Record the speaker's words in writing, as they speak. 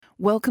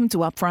Welcome to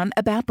Upfront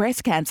About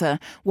Breast Cancer,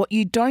 what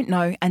you don't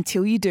know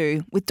until you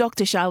do, with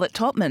Dr. Charlotte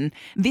Totman.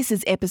 This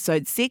is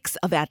episode 6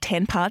 of our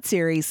 10-part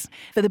series.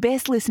 For the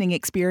best listening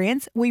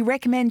experience, we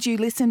recommend you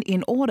listen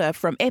in order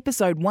from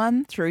episode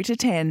 1 through to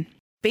 10.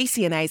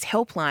 BCNA's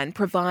helpline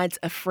provides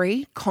a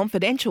free,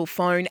 confidential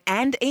phone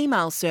and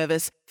email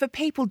service for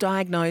people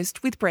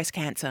diagnosed with breast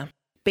cancer.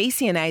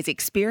 BCNA's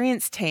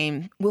experienced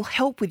team will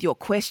help with your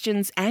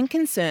questions and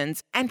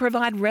concerns and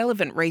provide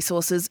relevant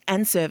resources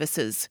and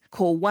services.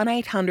 Call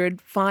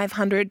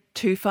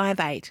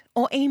 1-800-500-258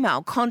 or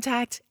email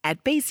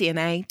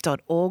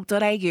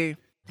contact@bcna.org.au.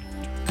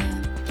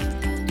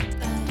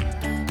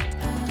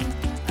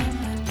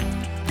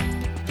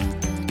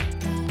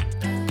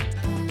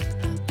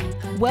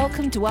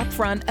 Welcome to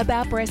Upfront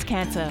About Breast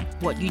Cancer,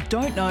 what you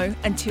don't know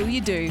until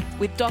you do,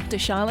 with Dr.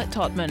 Charlotte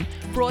Totman,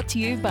 brought to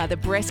you by the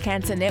Breast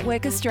Cancer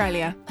Network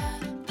Australia.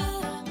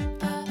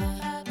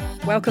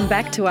 Welcome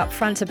back to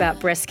Upfront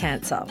About Breast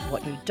Cancer,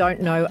 what you don't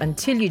know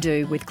until you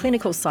do, with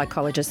clinical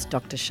psychologist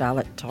Dr.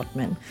 Charlotte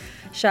Totman.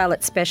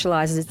 Charlotte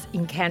specialises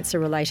in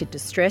cancer-related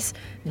distress,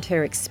 and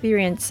her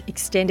experience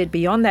extended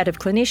beyond that of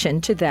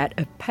clinician to that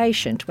of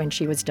patient when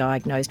she was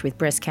diagnosed with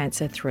breast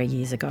cancer 3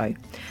 years ago.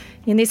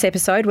 In this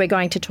episode, we're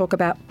going to talk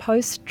about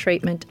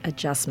post-treatment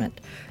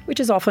adjustment, which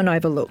is often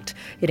overlooked.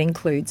 It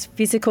includes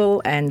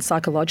physical and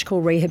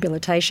psychological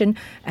rehabilitation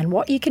and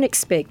what you can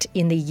expect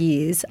in the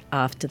years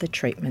after the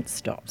treatment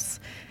stops.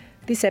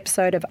 This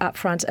episode of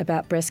Upfront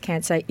About Breast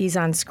Cancer is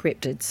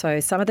unscripted, so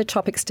some of the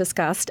topics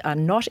discussed are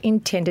not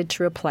intended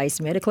to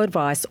replace medical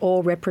advice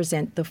or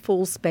represent the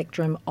full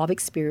spectrum of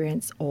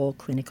experience or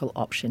clinical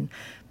option.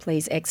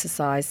 Please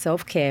exercise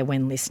self-care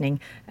when listening,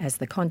 as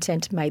the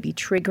content may be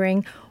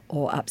triggering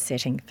or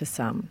upsetting for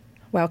some.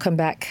 Welcome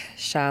back,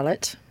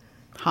 Charlotte.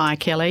 Hi,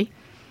 Kelly.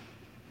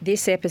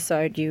 This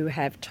episode you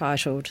have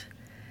titled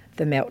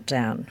The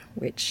Meltdown,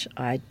 which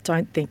I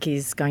don't think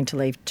is going to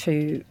leave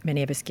too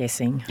many of us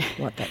guessing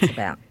what that's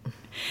about.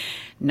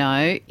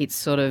 No, it's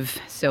sort of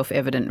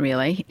self-evident,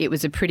 really. It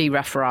was a pretty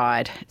rough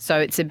ride. So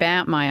it's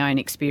about my own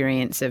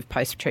experience of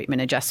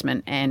post-treatment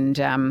adjustment, and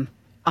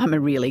I'm a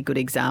really good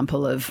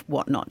example of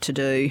what not to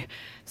do.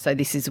 So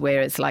this is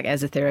where it's like,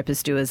 as a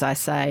therapist, do as I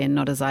say and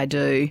not as I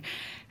do.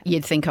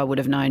 You'd think I would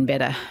have known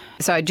better.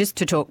 So just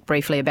to talk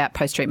briefly about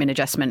post-treatment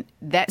adjustment,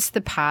 that's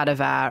the part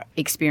of our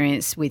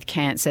experience with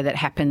cancer that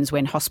happens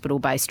when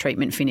hospital-based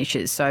treatment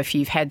finishes. So if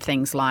you've had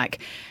things like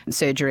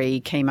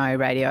surgery, chemo,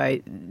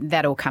 radio,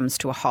 that all comes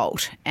to a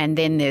halt. And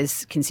then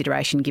there's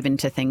consideration given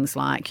to things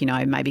like,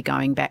 maybe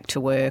going back to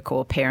work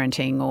or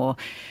parenting or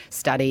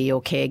study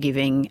or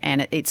caregiving.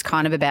 And it's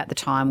kind of about the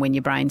time when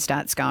your brain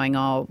starts going,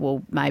 oh,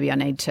 well, maybe I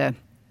need to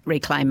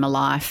reclaim my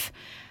life.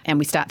 And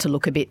we start to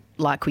look a bit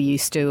like we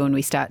used to, and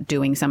we start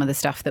doing some of the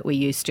stuff that we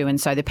used to. And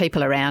so the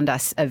people around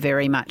us are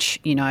very much,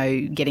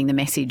 getting the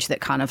message that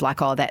kind of like,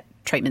 oh, that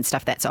treatment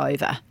stuff, that's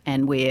over.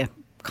 And we're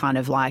kind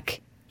of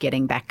like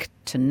getting back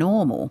to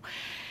normal,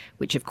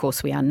 which of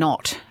course we are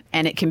not.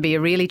 And it can be a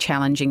really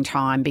challenging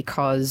time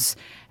because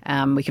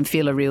we can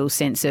feel a real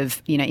sense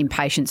of,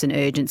 impatience and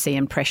urgency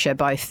and pressure,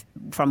 both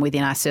from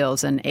within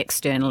ourselves and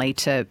externally,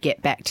 to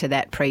get back to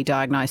that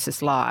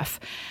pre-diagnosis life.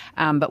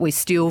 But we're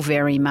still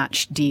very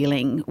much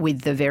dealing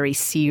with the very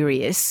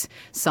serious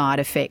side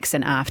effects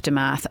and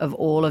aftermath of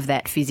all of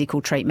that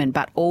physical treatment,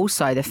 but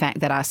also the fact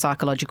that our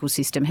psychological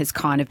system has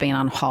kind of been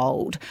on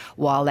hold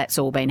while that's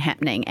all been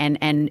happening.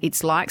 And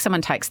it's like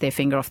someone takes their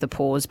finger off the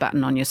pause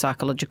button on your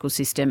psychological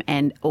system,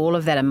 and all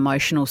of that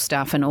emotional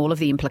stuff and all of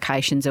the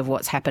implications of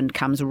what's happened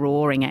comes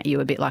roaring at you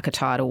a bit like a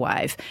tidal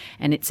wave.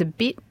 And it's a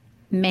bit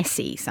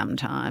messy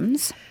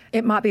sometimes.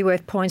 It might be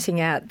worth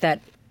pointing out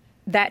that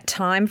that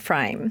time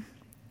frame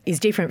is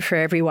different for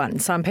everyone.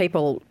 Some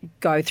people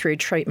go through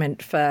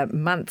treatment for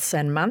months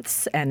and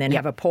months and then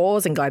have a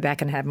pause and go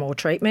back and have more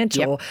treatment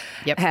or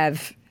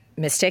have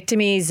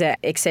mastectomies,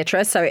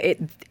 etc. So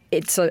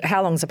it's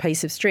how long's a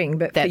piece of string?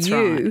 But that's for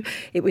you, right.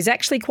 It was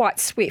actually quite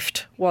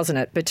swift, wasn't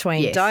it,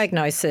 between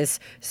diagnosis,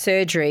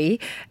 surgery,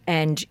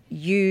 and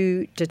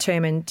you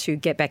determined to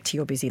get back to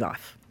your busy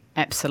life?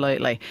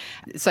 Absolutely.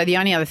 So the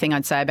only other thing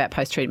I'd say about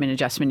post-treatment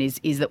adjustment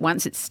is that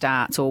once it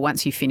starts, or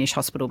once you finish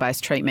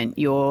hospital-based treatment,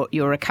 your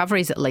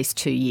recovery is at least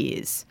 2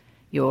 years.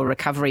 Your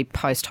recovery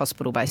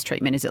post-hospital-based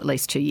treatment is at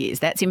least 2 years.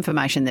 That's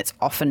information that's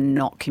often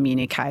not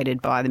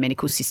communicated by the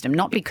medical system,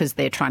 not because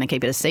they're trying to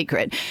keep it a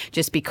secret,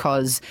 just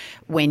because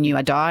when you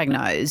are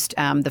diagnosed,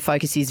 the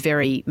focus is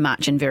very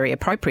much and very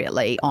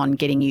appropriately on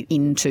getting you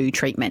into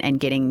treatment and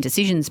getting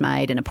decisions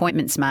made and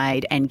appointments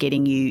made and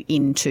getting you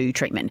into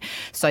treatment.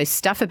 So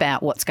stuff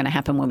about what's going to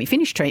happen when we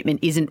finish treatment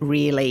isn't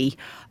really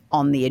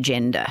on the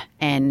agenda.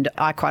 And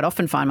I quite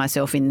often find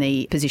myself in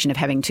the position of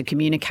having to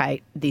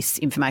communicate this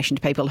information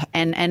to people.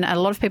 And a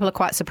lot of people are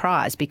quite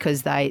surprised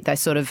because they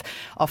sort of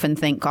often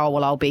think, oh,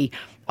 well, I'll be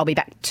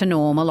back to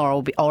normal,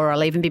 or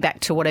I'll even be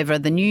back to whatever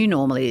the new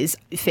normal is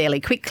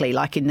fairly quickly,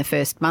 like in the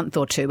first month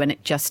or two, and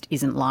it just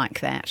isn't like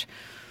that.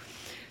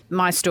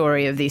 my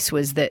story of this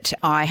was that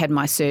I had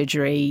my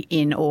surgery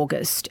in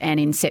August, and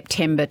in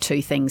September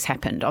 2 things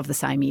happened of the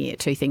same year.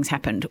 2 things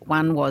happened.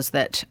 One was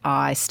that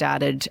I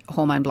started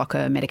hormone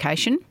blocker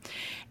medication,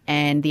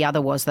 and the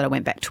other was that I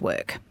went back to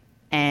work.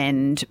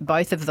 And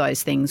both of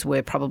those things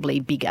were probably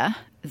bigger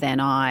than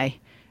I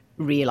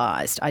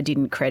realised. I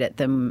didn't credit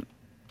them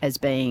as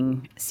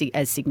being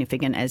as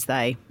significant as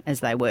they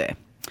were.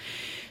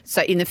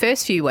 So in the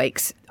first few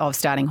weeks of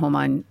starting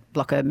hormone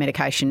blocker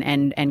medication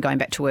and going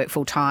back to work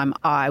full time,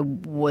 I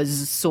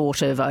was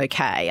sort of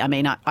okay. I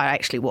mean, I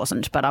actually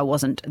wasn't, but I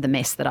wasn't the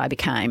mess that I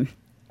became.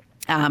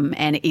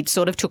 And it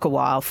sort of took a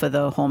while for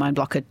the hormone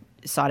blocker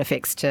side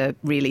effects to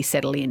really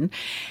settle in.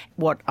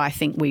 What I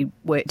think we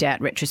worked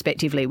out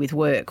retrospectively with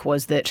work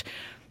was that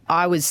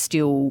I was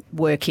still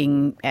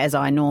working as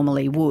I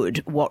normally would.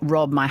 What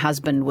Rob, my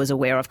husband, was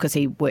aware of, because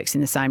he works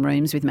in the same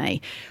rooms with me,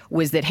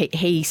 was that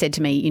he said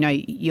to me, you know,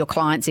 your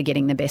clients are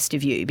getting the best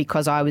of you,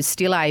 because I was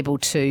still able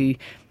to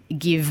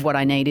give what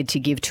I needed to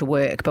give to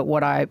work. But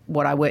what I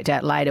worked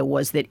out later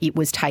was that it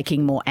was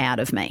taking more out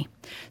of me.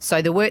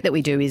 So the work that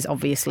we do is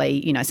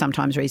obviously, you know,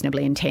 sometimes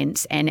reasonably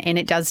intense, and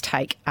it does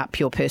take up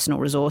your personal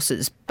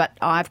resources. But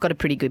I've got a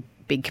pretty good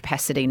big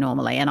capacity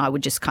normally, and I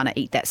would just kind of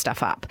eat that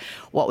stuff up.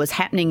 What was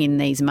happening in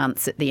these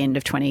months at the end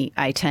of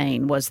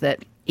 2018 was that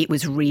it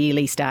was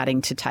really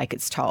starting to take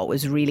its toll. It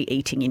was really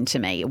eating into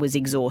me. It was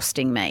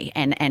exhausting me.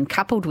 And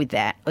coupled with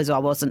that was I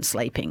wasn't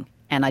sleeping,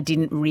 and I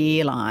didn't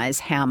realise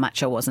how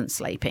much I wasn't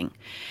sleeping.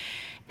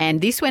 And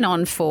this went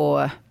on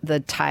for the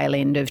tail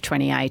end of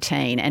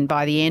 2018. And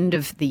by the end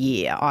of the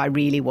year, I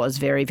really was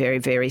very, very,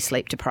 very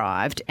sleep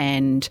deprived.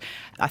 And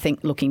I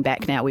think looking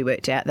back now, we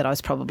worked out that I was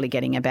probably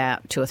getting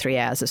about 2 or 3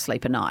 hours of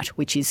sleep a night,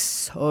 which is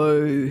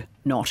so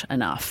not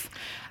enough.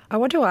 I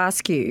want to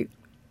ask you,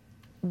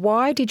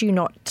 why did you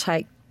not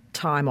take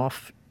time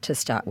off to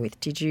start with?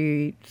 Did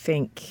you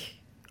think,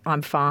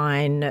 I'm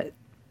fine?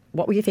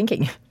 What were you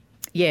thinking?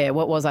 Yeah,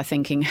 what was I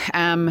thinking?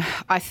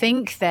 I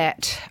think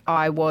that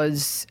I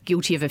was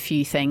guilty of a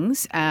few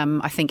things.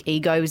 I think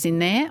ego was in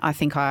there. I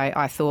think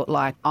I thought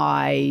like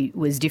I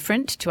was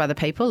different to other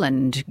people,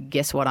 and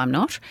guess what, I'm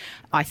not.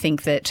 I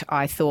think that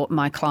I thought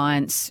my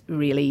clients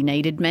really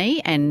needed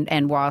me,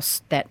 and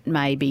whilst that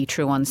may be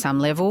true on some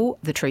level,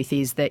 the truth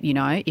is that, you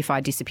know, if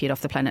I disappeared off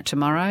the planet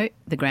tomorrow,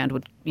 the ground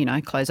would, you know,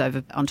 close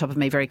over on top of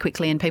me very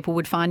quickly, and people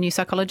would find new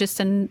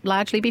psychologists and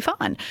largely be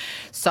fine.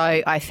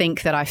 So I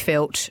think that I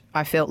felt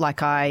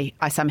like I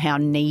somehow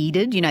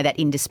needed, you know, that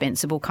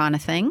indispensable kind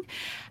of thing.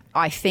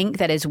 I think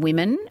that as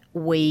women,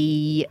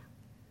 we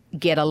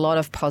get a lot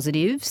of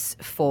positives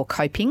for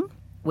coping.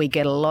 We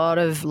get a lot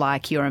of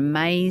like, you're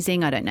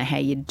amazing, I don't know how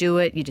you do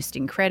it, you're just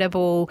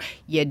incredible.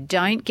 You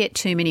don't get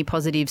too many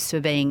positives for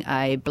being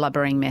a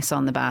blubbering mess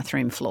on the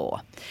bathroom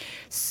floor.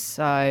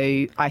 So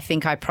I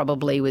think I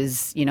probably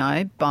was, you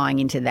know, buying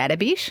into that a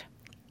bit.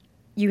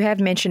 You have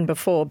mentioned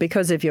before,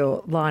 because of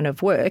your line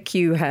of work,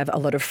 you have a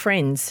lot of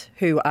friends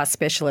who are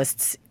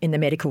specialists in the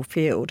medical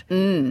field.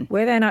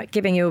 Were they not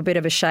giving you a bit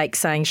of a shake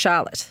saying,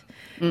 Charlotte,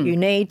 you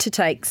need to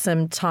take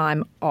some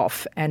time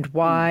off, and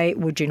why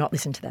would you not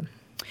listen to them?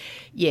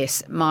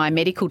 Yes, my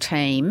medical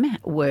team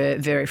were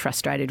very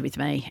frustrated with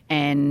me,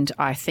 and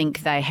I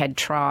think they had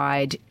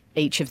tried,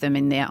 each of them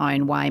in their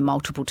own way,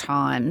 multiple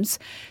times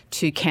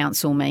to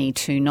counsel me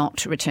to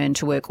not return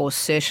to work, or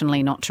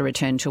certainly not to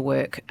return to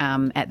work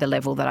at the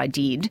level that I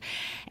did.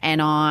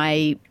 And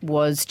I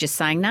was just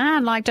saying, nah,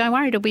 like, don't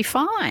worry, it'll be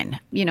fine.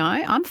 You know,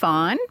 I'm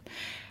fine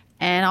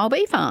and I'll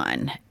be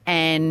fine.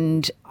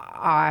 And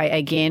I,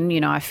 again, you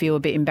know, I feel a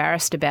bit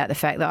embarrassed about the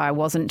fact that I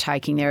wasn't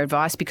taking their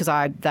advice, because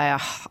I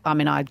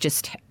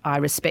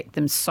respect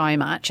them so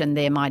much, and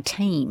they're my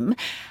team,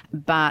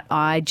 but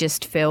I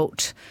just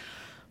felt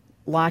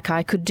like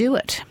I could do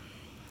it.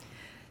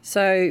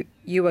 So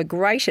you were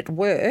great at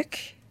work.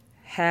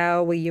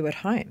 How were you at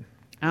home?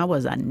 I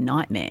was a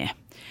nightmare.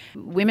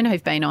 Women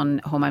who've been on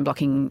hormone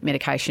blocking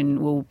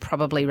medication will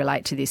probably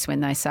relate to this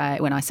when I say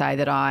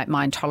that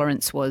my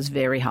intolerance was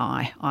very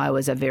high. I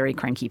was a very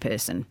cranky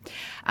person.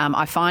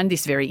 I find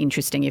this very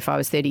interesting. If I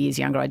was 30 years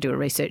younger, I'd do a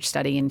research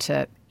study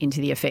into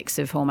the effects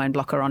of hormone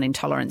blocker on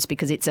intolerance,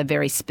 because it's a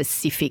very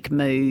specific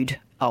mood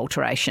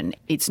alteration.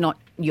 It's not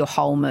your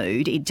whole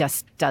mood. It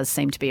just does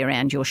seem to be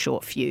around your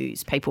short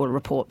fuse. People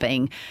report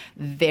being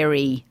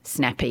very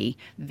snappy,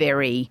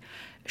 very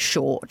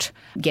short,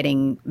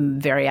 getting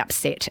very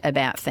upset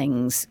about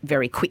things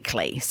very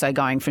quickly. So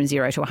going from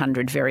 0 to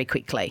 100 very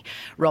quickly.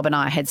 Rob and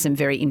I had some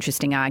very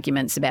interesting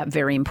arguments about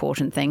very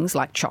important things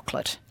like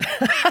chocolate.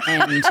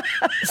 And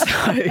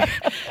so,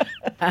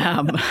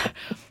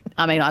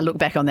 I mean, I look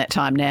back on that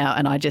time now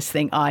and I just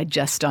think I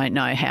just don't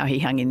know how he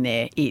hung in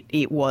there.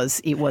 It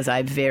was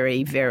a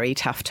very, very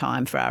tough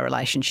time for our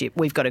relationship.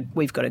 We've got a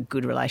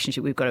good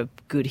relationship. We've got a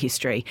good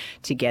history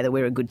together.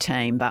 We're a good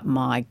team, but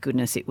my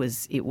goodness, it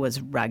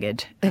was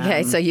rugged.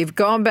 Okay, so you've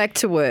gone back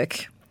to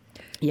work.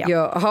 Yep.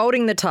 You're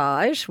holding the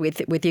tide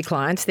with your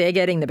clients. They're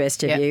getting the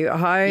best of you.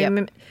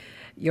 Home,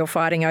 you're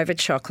fighting over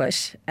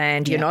chocolate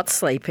and you're not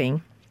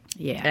sleeping.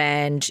 Yeah.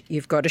 And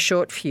you've got a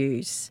short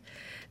fuse.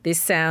 This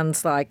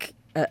sounds like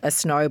a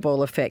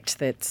snowball effect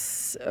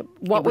that's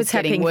what was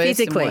getting happening worse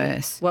physically? and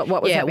worse. What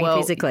was happening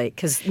physically?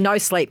 Because no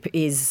sleep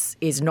is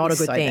not a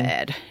good thing.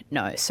 Bad.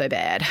 No, so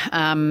bad.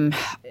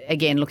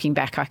 Again, looking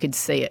back, I could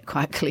see it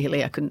quite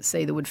clearly. I couldn't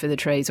see the wood for the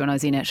trees when I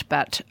was in it,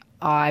 but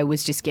I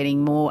was just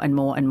getting more and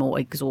more and more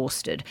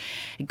exhausted.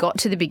 It got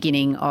to the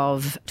beginning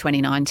of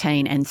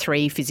 2019 and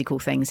 3 physical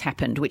things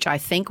happened, which I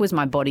think was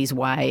my body's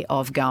way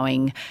of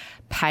going,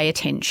 pay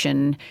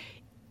attention.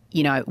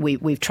 You know,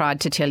 we've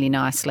tried to tell you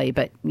nicely,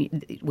 but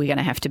we're going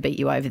to have to beat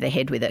you over the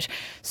head with it.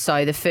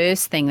 So the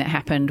first thing that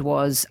happened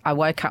was I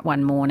woke up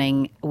one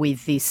morning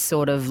with this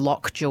sort of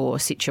lockjaw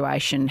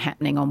situation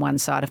happening on one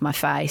side of my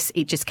face.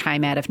 It just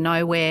came out of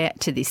nowhere.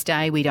 To this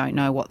day, we don't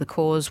know what the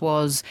cause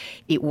was.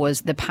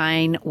 The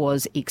pain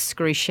was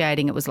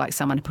excruciating. It was like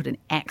someone had put an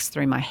axe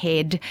through my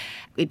head.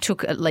 It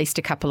took at least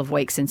a couple of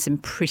weeks and some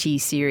pretty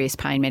serious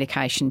pain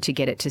medication to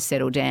get it to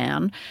settle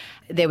down.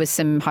 There was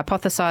some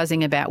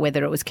hypothesising about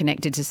whether it was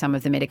connected to some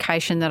of the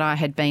medication that I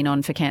had been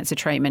on for cancer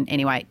treatment.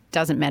 Anyway,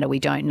 doesn't matter, we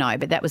don't know,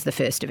 but that was the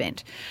first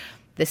event.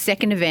 The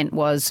second event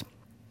was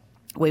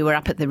we were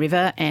up at the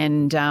river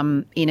and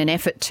in an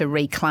effort to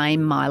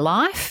reclaim my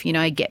life, you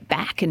know, get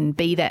back and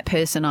be that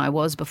person I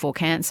was before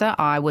cancer,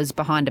 I was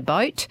behind a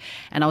boat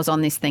and I was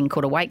on this thing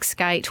called a wake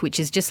skate, which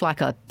is just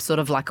like a sort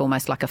of like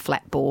almost like a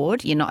flat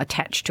board. You're not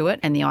attached to it,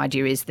 and the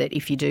idea is that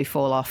if you do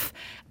fall off,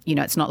 you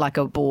know, it's not like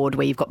a board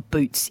where you've got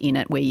boots in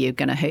it where you're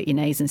going to hurt your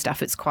knees and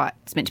stuff. It's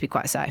meant to be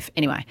quite safe.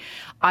 Anyway,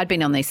 I'd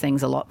been on these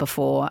things a lot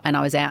before and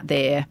I was out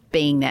there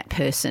being that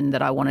person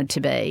that I wanted to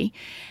be,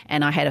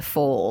 and I had a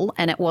fall,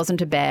 and it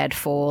wasn't a bad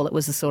fall. It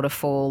was the sort of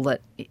fall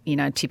that, you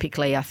know,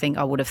 typically I think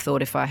I would have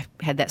thought if I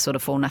had that sort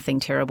of fall, nothing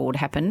terrible would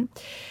happen.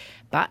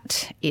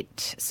 But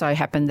it so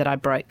happened that I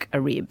broke a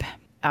rib.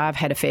 I've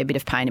had a fair bit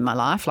of pain in my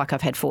life, like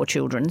I've had 4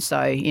 children,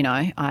 so, you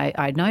know, I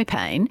had no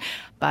pain.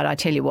 But I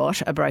tell you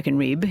what, a broken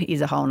rib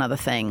is a whole other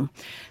thing.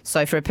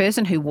 So for a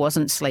person who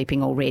wasn't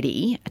sleeping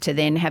already to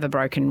then have a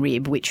broken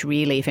rib, which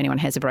really, if anyone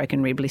has a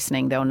broken rib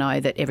listening, they'll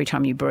know that every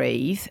time you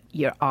breathe,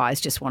 your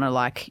eyes just want to,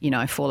 like, you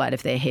know, fall out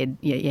of their head,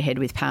 your head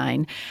with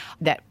pain.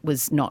 That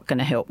was not going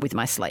to help with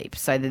my sleep.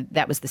 So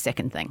that was the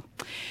second thing.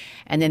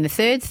 And then the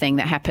third thing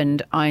that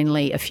happened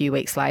only a few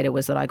weeks later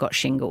was that I got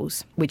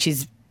shingles, which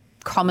is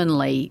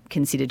commonly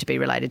considered to be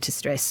related to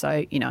stress.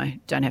 So, you know,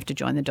 don't have to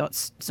join the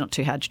dots. It's not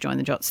too hard to join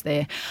the dots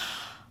there.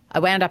 I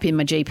wound up in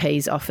my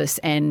GP's office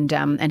and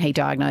he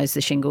diagnosed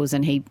the shingles,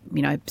 and he,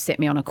 you know, set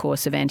me on a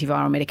course of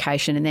antiviral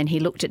medication. And then he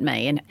looked at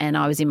me and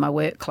I was in my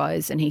work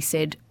clothes, and he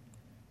said,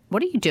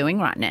 "What are you doing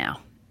right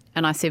now?"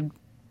 And I said,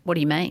 "What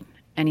do you mean?"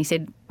 And he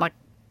said, "Like,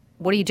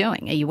 what are you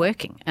doing? Are you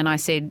working?" And I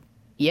said,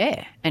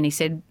 "Yeah." And he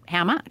said,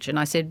 "How much?" And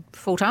I said,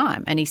 "Full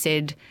time." And he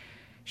said,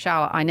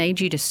 "Charlotte, I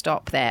need you to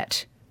stop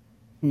that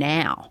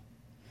now."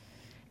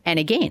 And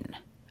again,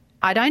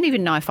 I don't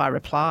even know if I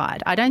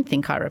replied. I don't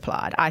think I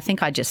replied. I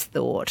think I just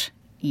thought,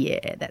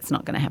 yeah, that's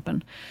not going to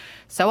happen.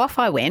 So off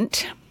I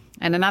went,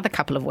 and another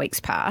couple of weeks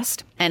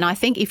passed. And I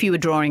think if you were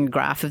drawing a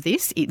graph of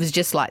this, it was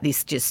just like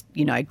this, just,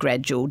 you know,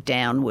 gradual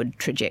downward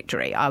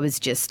trajectory. I was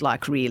just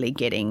like really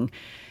getting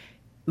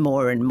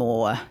more and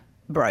more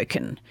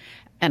broken,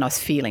 and I was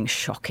feeling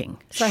shocking.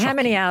 So how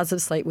many hours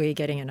of sleep were you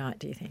getting a night,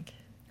 do you think?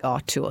 Oh,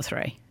 2 or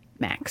 3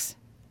 max.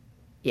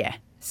 Yeah.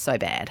 So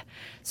bad.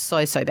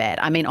 So bad.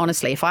 I mean,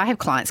 honestly, if I have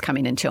clients come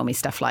in and tell me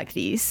stuff like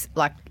this,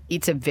 like,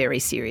 it's a very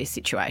serious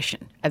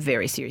situation,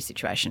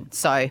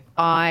 So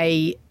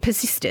I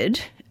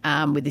persisted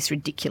with this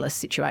ridiculous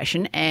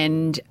situation,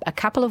 and a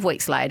couple of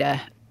weeks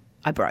later,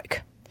 I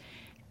broke.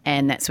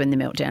 And that's when the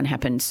meltdown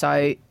happened.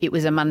 So it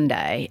was a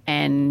Monday,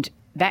 and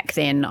back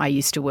then I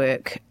used to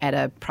work at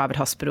a private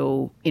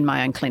hospital in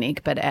my own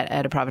clinic, but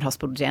at a private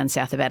hospital down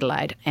south of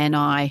Adelaide, and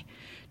I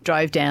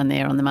drove down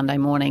there on the Monday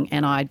morning,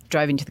 and I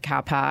drove into the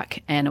car park,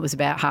 and it was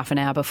about half an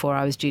hour before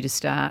I was due to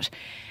start.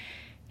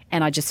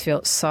 And I just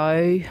felt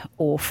so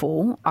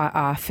awful.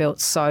 I felt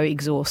so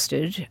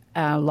exhausted,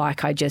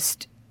 like I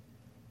just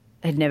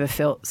had never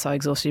felt so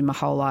exhausted in my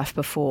whole life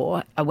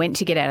before. I went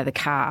to get out of the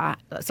car.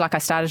 It's like I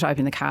started to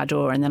open the car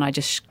door, and then I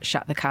just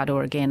shut the car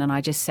door again, and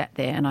I just sat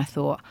there and I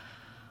thought,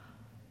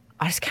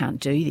 I just can't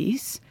do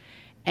this.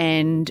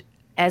 And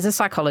as a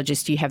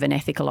psychologist, you have an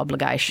ethical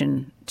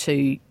obligation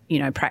to, you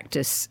know,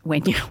 practice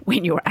when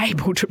you're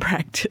able to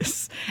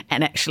practice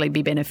and actually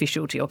be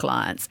beneficial to your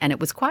clients. And it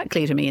was quite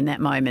clear to me in that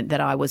moment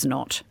that I was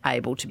not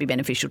able to be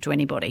beneficial to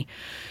anybody.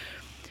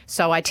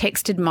 So I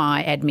texted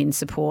my admin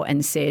support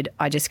and said,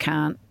 "I just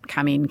can't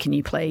come in. Can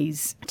you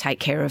please take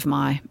care of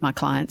my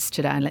clients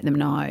today and let them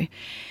know?"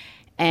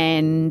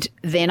 And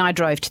then I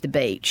drove to the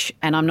beach,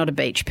 and I'm not a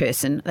beach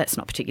person. That's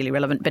not particularly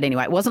relevant. But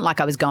anyway, it wasn't like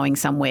I was going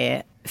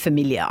somewhere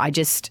familiar.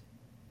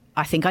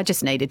 I think I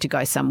just needed to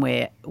go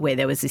somewhere where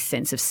there was this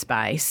sense of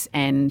space,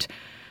 and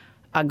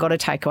I got a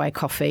takeaway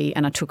coffee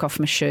and I took off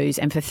my shoes,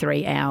 and for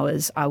 3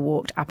 hours I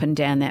walked up and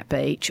down that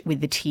beach with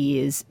the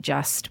tears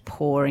just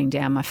pouring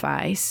down my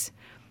face,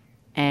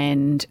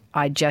 and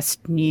I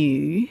just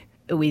knew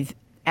with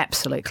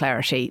absolute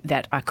clarity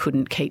that I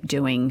couldn't keep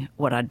doing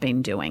what I'd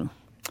been doing.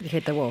 You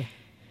hit the wall.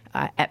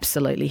 I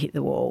absolutely hit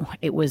the wall.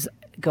 It was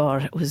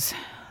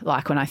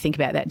like when I think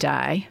about that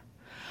day,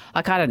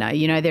 like, I don't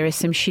know, there are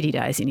some shitty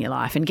days in your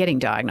life, and getting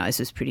diagnosed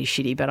was pretty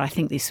shitty, but I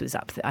think this was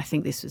up there. I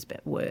think this was a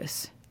bit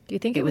worse. Do you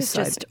think it was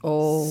so, just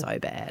all so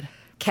bad?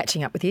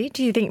 Catching up with you?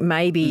 Do you think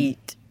maybe,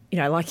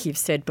 like you've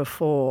said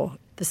before,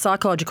 the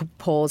psychological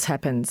pause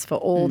happens for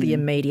all the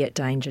immediate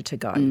danger to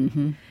go?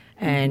 Mm-hmm.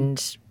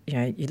 And,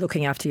 you're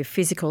looking after your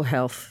physical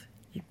health,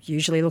 you're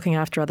usually looking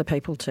after other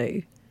people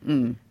too.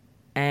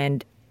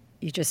 And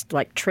you're just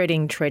like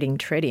treading.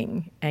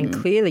 And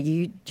clearly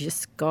you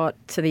just got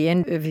to the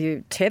end of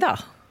your tether.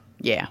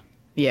 Yeah,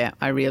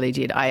 I really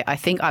did. I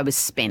think I was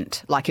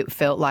spent. Like, it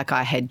felt like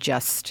I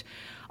just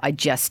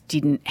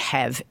didn't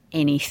have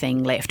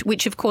anything left,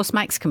 which of course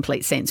makes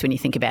complete sense when you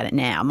think about it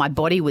now. My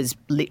body was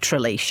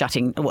literally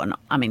shutting. Well,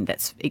 I mean,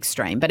 that's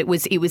extreme, but it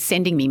was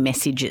sending me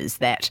messages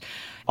that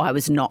I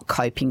was not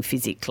coping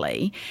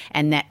physically,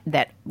 and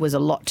that was a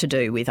lot to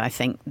do with, I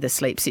think, the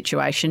sleep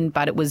situation.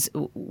 But it was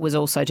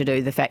also to do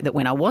with the fact that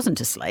when I wasn't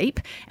asleep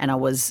and I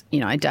was,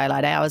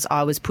 daylight hours,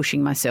 I was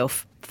pushing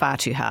myself far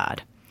too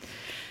hard.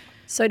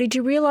 So did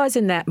you realise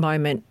in that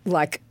moment,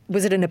 like,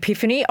 was it an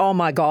epiphany, oh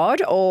my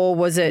God, or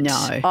was it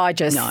I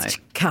just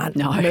can't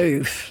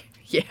move?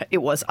 Yeah, it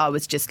was. I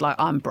was just like,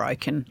 I'm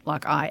broken,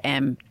 like I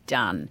am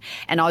done.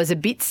 And I was a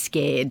bit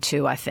scared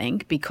too, I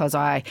think, because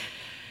I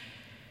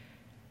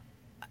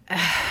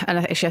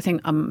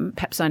think I'm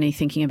perhaps only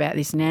thinking about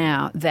this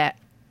now, that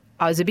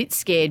I was a bit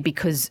scared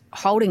because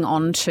holding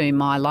on to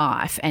my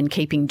life and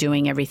keeping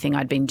doing everything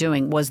I'd been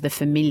doing was the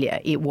familiar.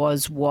 It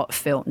was what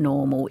felt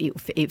normal.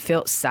 It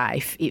felt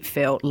safe. It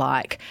felt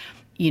like,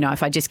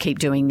 if I just keep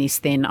doing this,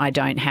 then I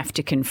don't have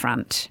to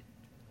confront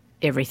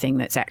everything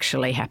that's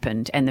actually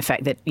happened, and the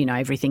fact that,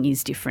 everything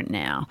is different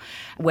now.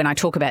 When I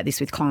talk about this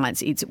with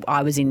clients,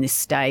 I was in this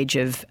stage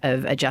of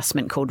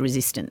adjustment called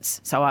resistance.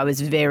 So I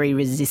was very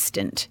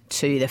resistant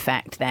to the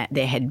fact that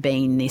there had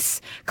been this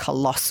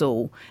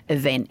colossal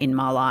event in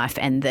my life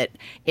and that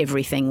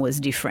everything was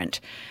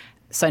different.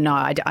 So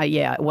no,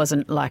 it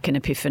wasn't like an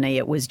epiphany.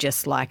 It was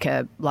just like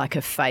a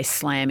face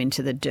slam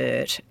into the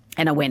dirt.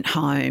 And I went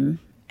home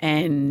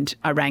and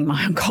I rang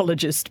my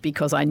oncologist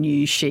because I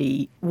knew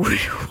she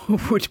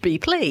would be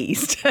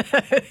pleased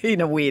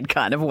in a weird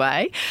kind of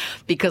way,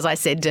 because I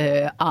said to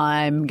her,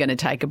 I'm going to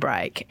take a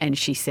break. And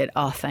she said,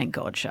 oh, thank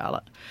God,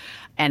 Charlotte.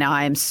 And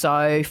I am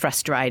so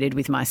frustrated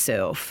with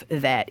myself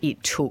that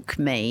it took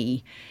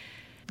me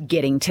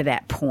getting to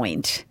that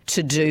point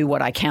to do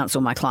what I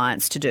counsel my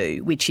clients to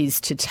do, which is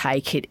to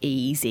take it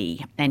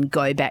easy and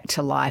go back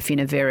to life in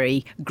a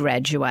very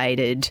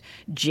graduated,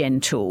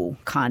 gentle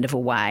kind of a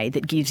way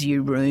that gives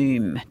you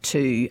room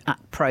to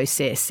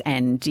process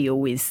and deal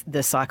with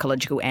the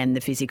psychological and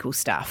the physical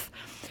stuff.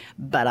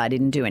 But I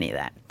didn't do any of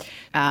that.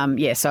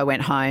 So I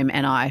went home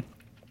and I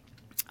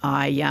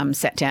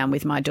sat down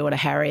with my daughter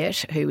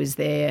Harriet, who was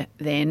there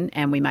then,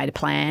 and we made a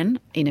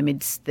plan in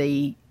amidst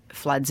the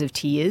floods of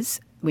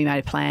tears. We made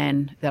a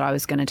plan that I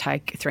was going to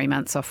take 3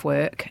 months off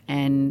work,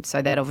 and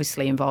so that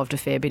obviously involved a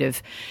fair bit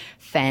of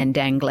fan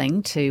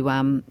dangling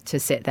to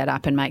set that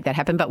up and make that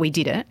happen. But we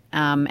did it,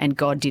 and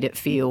God did it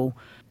feel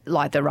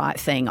like the right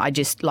thing. I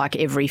just, like,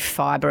 every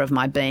fibre of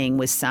my being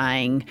was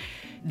saying,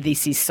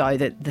 this is so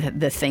that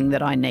the thing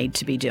that I need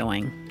to be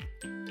doing.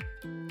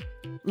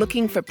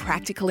 Looking for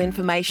practical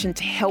information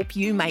to help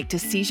you make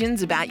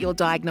decisions about your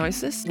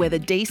diagnosis, whether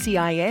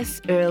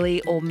DCIS,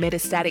 early or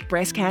metastatic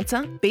breast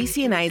cancer?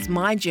 BCNA's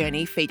My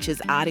Journey features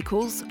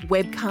articles,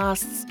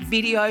 webcasts,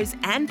 videos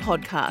and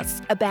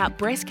podcasts about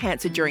breast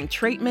cancer during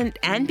treatment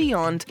and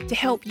beyond to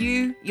help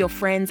you, your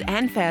friends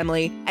and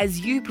family as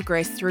you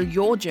progress through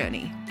your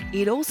journey.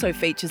 It also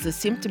features a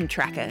symptom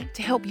tracker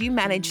to help you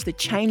manage the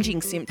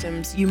changing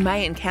symptoms you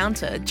may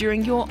encounter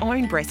during your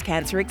own breast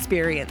cancer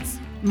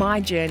experience.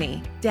 My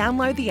Journey.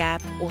 Download the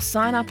app or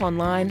sign up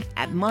online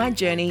at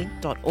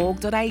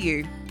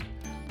myjourney.org.au.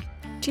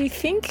 Do you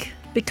think,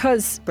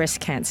 because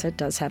breast cancer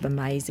does have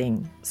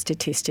amazing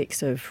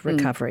statistics of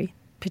recovery,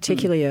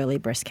 particularly early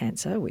breast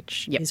cancer,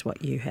 which is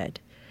what you had,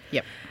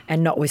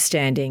 and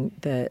notwithstanding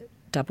the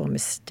double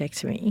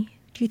mastectomy,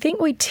 do you think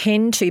we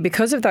tend to,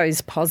 because of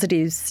those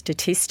positive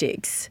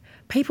statistics,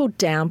 people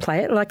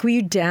downplay it? Like, were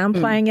you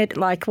downplaying it?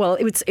 Like, well,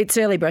 it's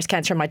early breast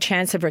cancer and my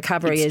chance of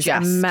recovery is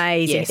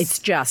amazing. Yes. It's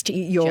just,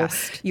 you're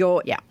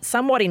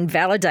somewhat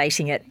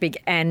invalidating it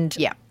and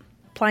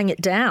playing it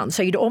down.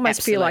 So you'd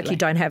almost feel like you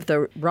don't have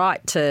the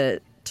right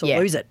to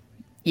lose it.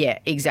 Yeah,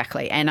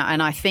 exactly. And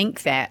I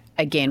think that,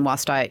 again,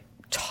 whilst I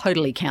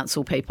totally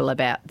counsel people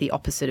about the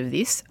opposite of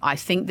this, I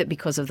think that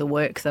because of the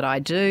work that I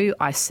do,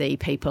 I see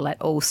people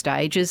at all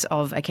stages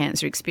of a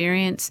cancer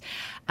experience,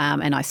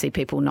 and I see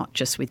people not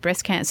just with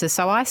breast cancer.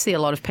 So I see a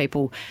lot of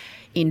people,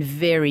 in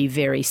very,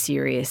 very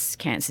serious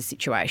cancer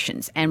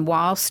situations. And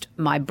whilst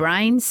my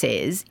brain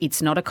says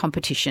it's not a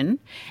competition,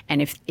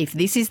 and if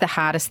this is the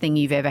hardest thing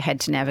you've ever had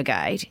to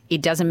navigate,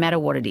 it doesn't matter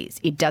what it is.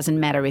 It doesn't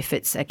matter if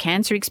it's a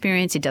cancer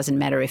experience. It doesn't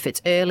matter if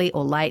it's early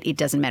or late. It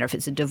doesn't matter if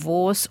it's a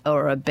divorce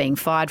or being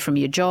fired from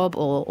your job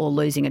or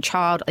losing a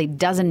child. It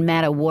doesn't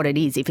matter what it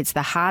is. If it's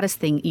the hardest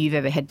thing you've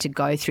ever had to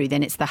go through,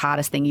 then it's the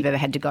hardest thing you've ever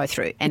had to go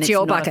through. And it's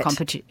your not bucket. a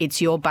competition.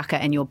 It's your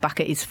bucket, and your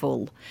bucket is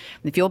full.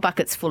 If your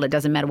bucket's full, it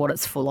doesn't matter what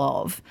it's full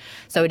of.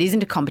 So it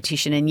isn't a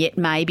competition, and yet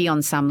maybe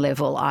on some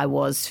level I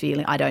was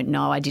feeling, I don't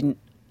know, I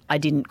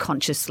didn't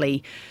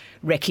consciously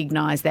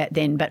recognise that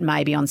then, but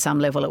maybe on some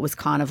level it was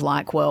kind of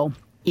like, well,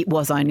 it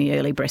was only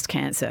early breast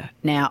cancer.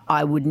 Now,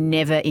 I would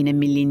never in a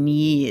million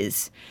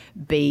years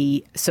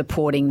be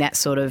supporting that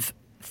sort of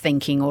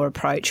thinking or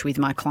approach with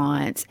my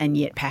clients, and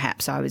yet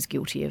perhaps I was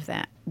guilty of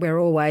that. We're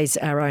always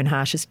our own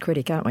harshest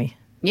critic, aren't we?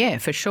 Yeah,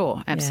 for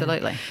sure.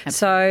 Absolutely. Yeah.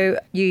 So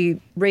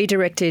you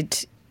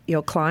redirected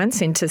your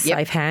clients into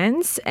safe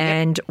hands,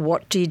 and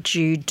what did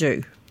you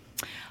do?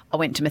 I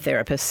went to my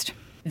therapist.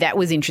 That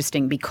was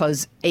interesting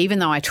because even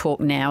though I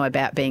talk now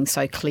about being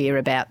so clear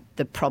about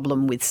the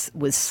problem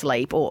with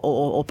sleep,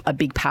 or a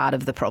big part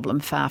of the problem,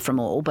 far from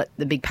all, but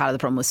the big part of the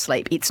problem was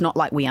sleep, it's not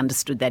like we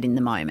understood that in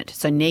the moment.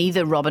 So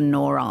neither Robin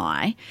nor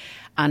I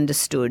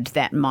understood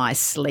that my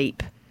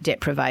sleep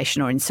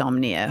deprivation or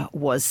insomnia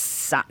was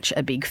such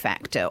a big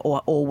factor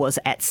or was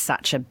at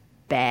such a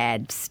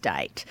bad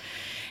state.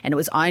 And it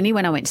was only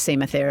when I went to see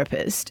my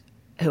therapist,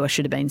 who I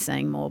should have been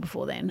seeing more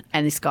before then,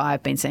 and this guy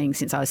I've been seeing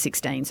since I was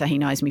 16, so he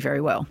knows me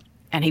very well.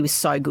 And he was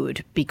so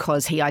good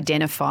because he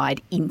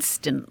identified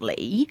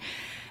instantly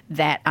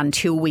that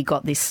until we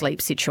got this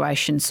sleep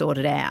situation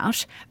sorted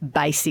out,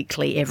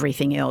 basically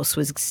everything else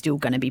was still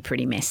going to be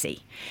pretty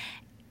messy.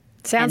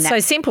 Sounds so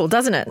simple,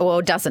 doesn't it?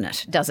 Well, doesn't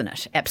it? Doesn't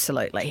it?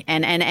 Absolutely.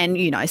 And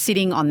you know,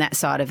 sitting on that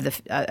side of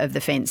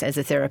the fence as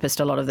a therapist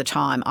a lot of the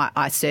time,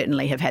 I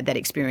certainly have had that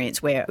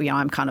experience where, you know,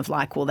 I'm kind of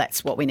like, well,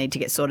 that's what we need to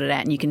get sorted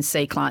out, and you can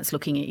see clients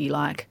looking at you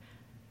like,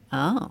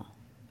 oh,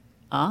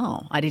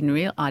 I didn't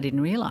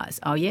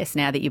realise. Oh, yes,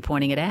 now that you're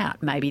pointing it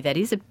out, maybe that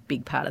is a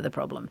big part of the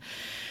problem.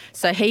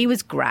 So he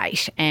was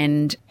great,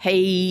 and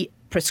he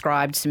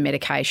prescribed some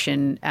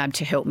medication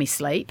to help me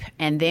sleep,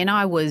 and then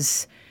I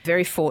was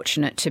very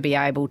fortunate to be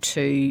able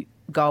to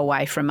go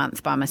away for a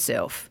month by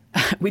myself,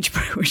 which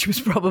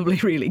was probably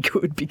really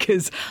good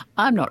because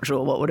I'm not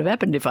sure what would have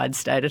happened if I'd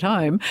stayed at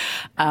home.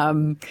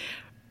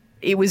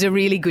 It was a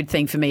really good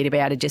thing for me to be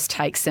able to just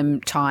take some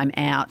time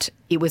out.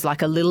 It was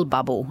like a little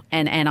bubble,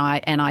 and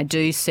I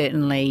do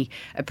certainly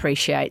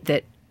appreciate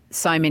that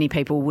so many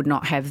people would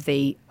not have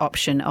the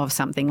option of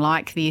something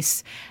like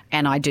this.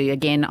 And I do,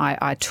 again,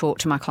 I talk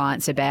to my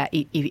clients about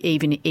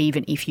even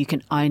if you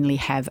can only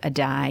have a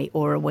day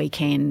or a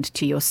weekend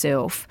to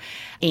yourself,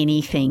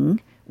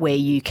 anything where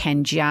you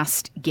can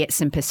just get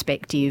some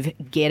perspective,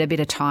 get a bit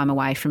of time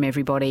away from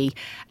everybody,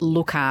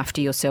 look after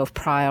yourself,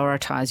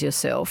 prioritise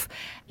yourself.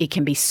 It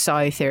can be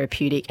so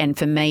therapeutic. And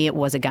for me, it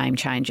was a game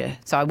changer.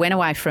 So I went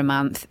away for a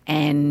month,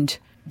 and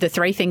the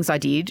three things I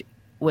did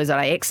was that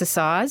I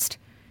exercised,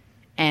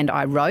 and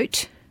I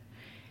wrote,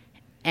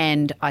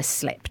 and I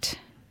slept.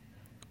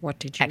 What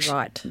did you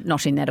write?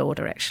 Not in that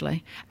order,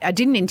 actually. I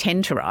didn't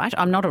intend to write.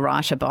 I'm not a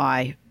writer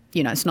by,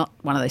 you know, it's not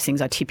one of those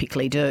things I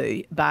typically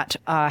do, but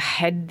I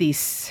had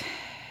this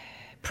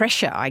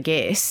pressure, I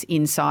guess,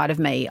 inside of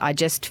me. I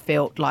just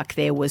felt like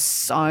there was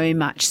so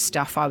much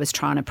stuff I was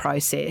trying to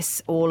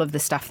process, all of the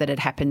stuff that had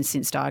happened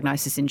since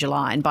diagnosis in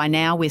July. And by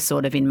now we're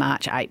sort of in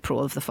March, April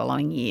of the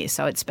following year.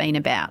 So it's been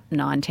about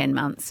 9-10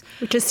 months.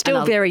 Which is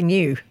still very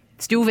new.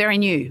 Still very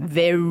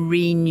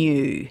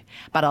new,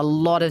 but a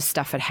lot of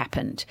stuff had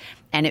happened,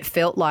 and it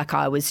felt like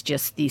I was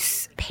just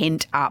this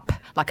pent up,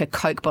 like a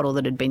Coke bottle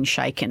that had been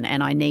shaken,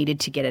 and I needed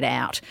to get it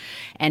out.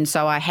 And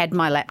so I had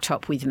my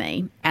laptop with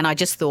me, and I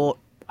just thought,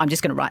 I'm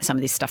just going to write some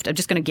of this stuff. I'm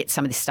just going to get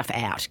some of this stuff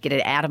out, get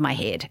it out of my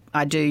head.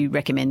 I do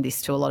recommend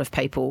this to a lot of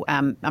people. I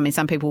mean,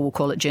 some people will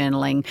call it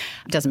journaling.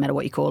 It doesn't matter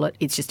what you call it.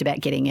 It's just about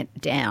getting it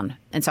down.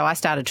 And so I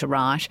started to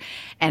write,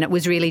 and it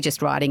was really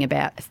just writing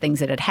about things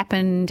that had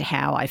happened,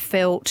 how I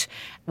felt,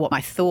 what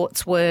my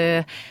thoughts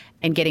were,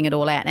 and getting it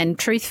all out. And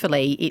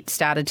truthfully, it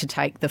started to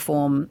take the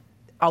form,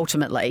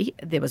 ultimately,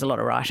 there was a lot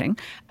of writing,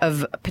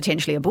 of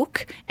potentially a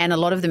book, and a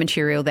lot of the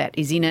material that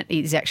is in it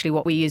is actually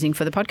what we're using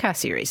for the podcast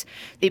series.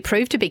 It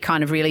proved to be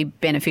kind of really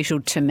beneficial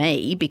to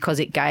me because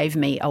it gave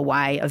me a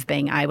way of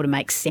being able to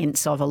make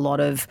sense of a lot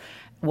of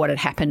what had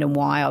happened and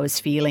why I was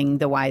feeling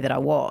the way that I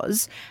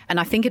was. And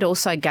I think it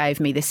also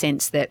gave me the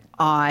sense that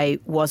I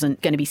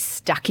wasn't going to be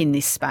stuck in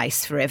this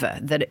space forever,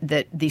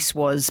 that this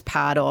was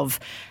part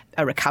of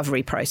a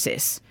recovery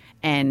process.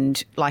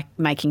 And like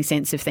making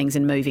sense of things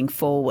and moving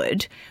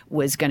forward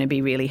was going to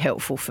be really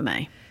helpful for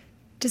me.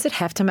 Does it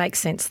have to make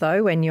sense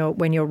though when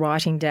you're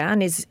writing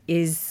down?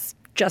 Is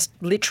just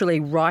literally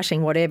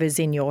writing whatever's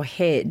in your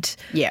head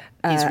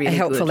is really a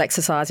helpful good.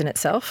 exercise in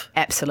itself?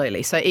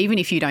 Absolutely. So even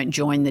if you don't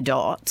join the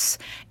dots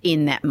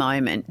in that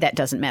moment, that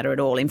doesn't matter at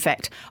all. In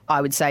fact,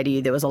 I would say to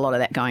you there was a lot of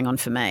that going on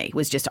for me.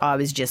 I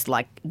was just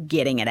like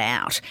getting it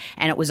out.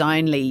 And it was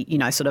only,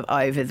 sort of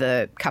over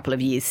the couple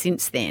of years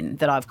since then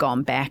that I've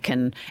gone back,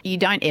 and you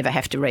don't ever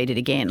have to read it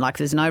again. Like,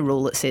 there's no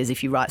rule that says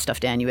if you write stuff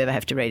down you ever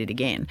have to read it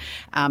again.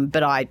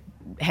 But I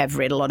have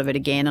read a lot of it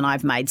again, and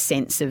I've made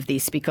sense of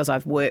this because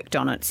I've worked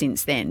on it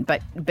since then.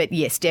 But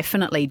yes,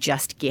 definitely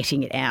just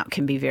getting it out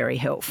can be very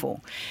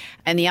helpful.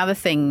 And the other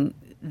thing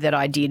that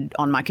I did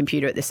on my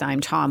computer at the same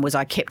time was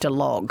I kept a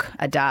log,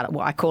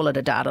 I call it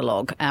a data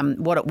log.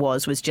 What it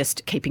was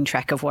just keeping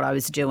track of what I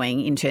was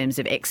doing in terms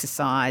of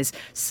exercise,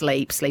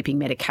 sleeping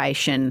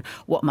medication,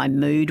 what my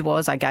mood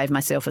was. I gave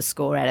myself a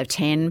score out of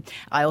 10.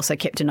 I also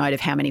kept a note of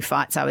how many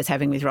fights I was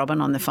having with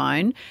Robin on the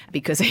phone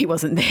because he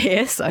wasn't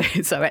there. So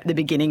at the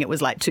beginning it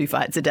was like 2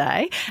 fights a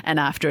day, and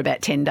after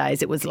about 10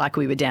 days it was like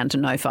we were down to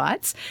no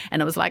fights.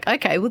 And it was like,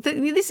 okay, well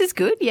this is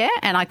good, yeah.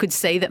 And I could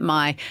see that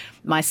my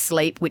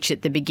sleep, which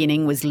at the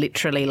beginning was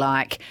literally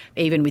like,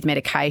 even with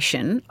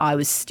medication, I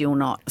was still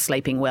not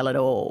sleeping well at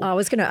all. I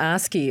was going to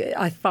ask you,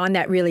 I find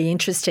that really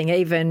interesting.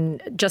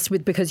 Even just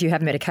because you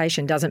have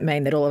medication doesn't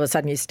mean that all of a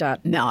sudden you start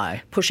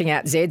pushing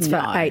out Zeds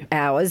for 8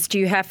 hours. Do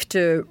you have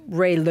to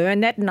relearn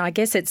that? And I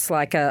guess it's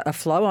like a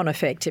flow-on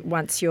effect.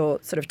 Once you're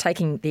sort of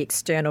taking the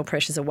external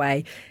pressures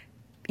away,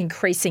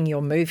 increasing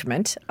your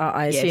movement.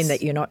 I assume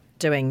that you're not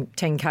doing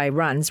 10K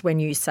runs. When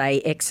you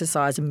say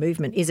exercise and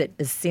movement, is it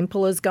as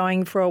simple as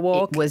going for a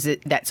walk?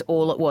 That's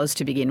all it was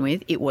to begin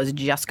with. It was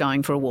just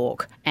going for a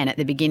walk. And at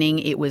the beginning,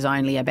 it was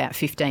only about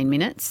 15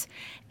 minutes.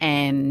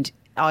 And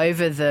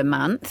over the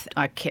month,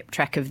 I kept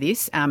track of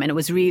this. And it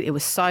was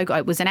so good.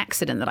 It was an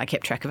accident that I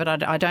kept track of it.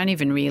 I don't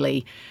even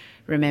really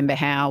remember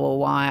how or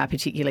why I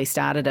particularly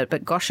started it,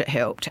 but gosh, it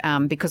helped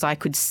because I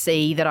could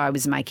see that I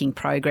was making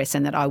progress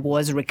and that I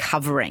was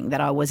recovering,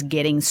 that I was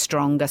getting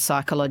stronger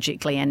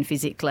psychologically and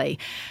physically.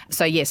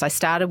 So yes, I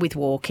started with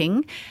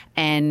walking,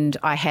 and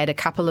I had a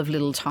couple of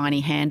little tiny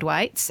hand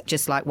weights,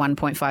 just like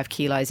 1.5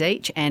 kilos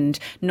each, and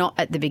not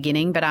at the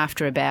beginning, but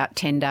after about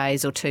 10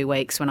 days or 2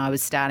 weeks when I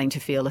was starting to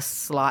feel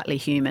slightly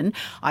human,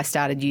 I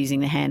started using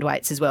the hand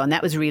weights as well. And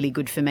that was really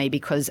good for me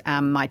because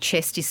my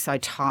chest is so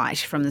tight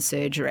from the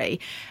surgery.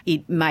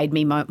 It made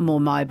me more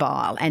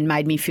mobile and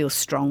made me feel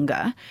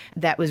stronger.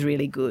 That was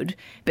really good.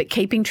 But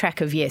keeping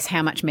track of,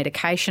 how much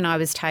medication I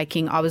was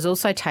taking. I was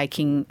also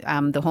taking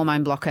the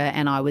hormone blocker,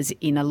 and I was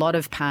in a lot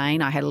of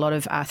pain. I had a lot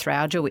of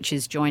arthralgia, which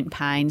is joint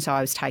pain, so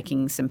I was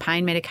taking some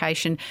pain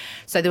medication.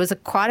 So there was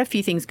quite a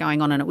few things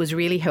going on, and it was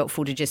really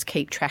helpful to just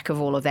keep track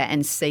of all of that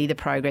and see the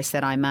progress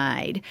that I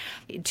made.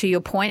 To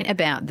your point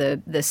about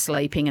the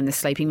sleeping and the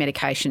sleeping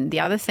medication, the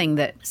other thing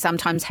that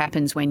sometimes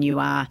happens when you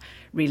are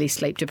really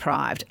sleep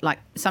deprived, like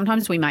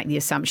sometimes we make the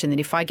assumption that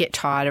if I get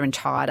tighter and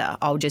tighter,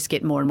 I'll just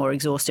get more and more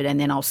exhausted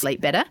and then I'll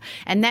sleep better.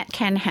 And that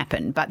can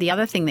happen. But the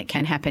other thing that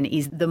can happen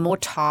is the more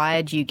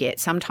tired you get,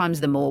 sometimes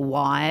the more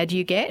wired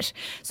you get.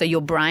 So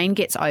your brain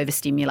gets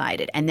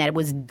overstimulated. And that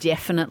was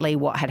definitely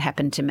what had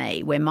happened to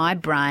me, where my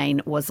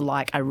brain was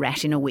like a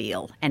rat in a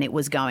wheel and it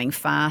was going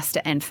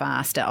faster and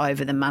faster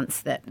over the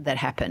months that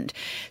happened.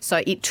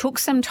 So it took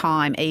some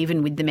time,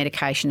 even with the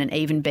medication and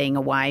even being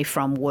away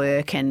from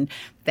work and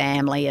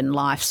family and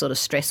life sort of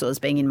stressors,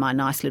 being in my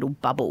nice little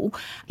bubble,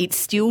 it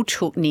still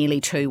took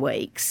nearly 2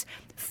 weeks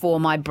for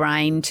my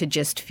brain to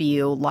just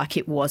feel like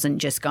it wasn't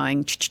just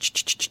going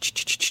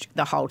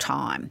the whole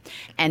time.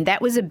 And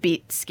that was a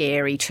bit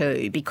scary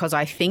too, because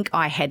I think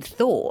I had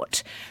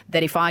thought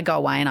that if I go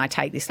away and I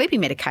take this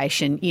sleeping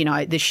medication,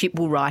 the ship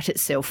will right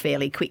itself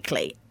fairly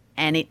quickly.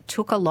 And it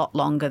took a lot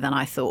longer than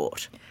I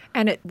thought.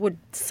 And it would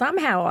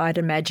somehow, I'd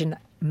imagine,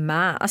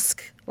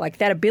 mask like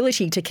that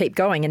ability to keep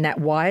going in that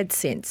wired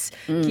sense.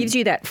 Gives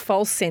you that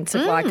false sense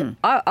of like,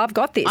 I've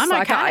got this. I'm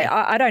like okay.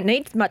 I don't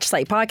need much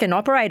sleep. I can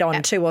operate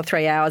on 2 or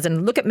 3 hours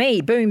and look at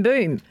me, boom,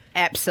 boom.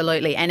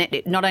 Absolutely. And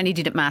it not only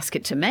did it mask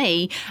it to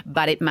me,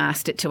 but it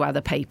masked it to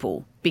other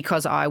people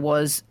because I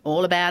was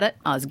all about it.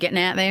 I was getting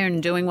out there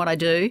and doing what I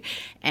do.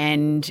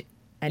 And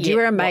you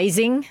were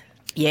amazing.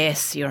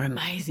 Yes, you're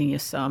amazing. You're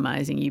so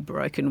amazing, you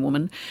broken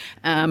woman.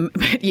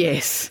 But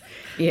yes.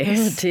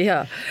 Oh,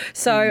 dear.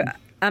 So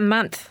a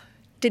month,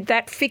 did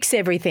that fix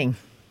everything?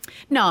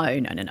 No,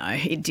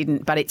 it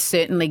didn't. But it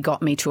certainly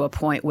got me to a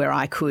point where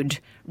I could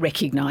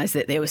recognise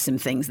that there were some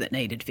things that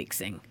needed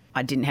fixing.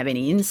 I didn't have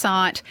any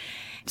insight.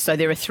 So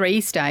there are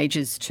 3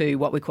 stages to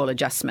what we call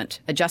adjustment.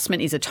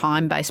 Adjustment is a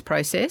time-based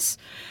process,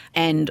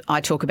 and I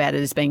talk about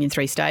it as being in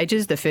 3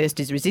 stages. The first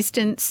is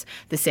resistance,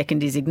 the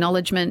second is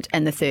acknowledgement,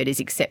 and the third is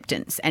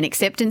acceptance. And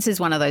acceptance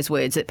is one of those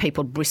words that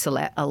people bristle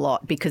at a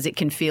lot because it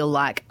can feel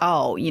like,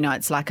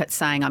 it's like it's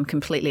saying I'm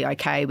completely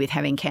okay with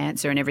having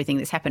cancer and everything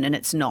that's happened, and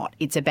it's not.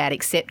 It's about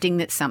accepting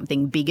that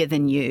something bigger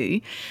than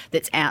you,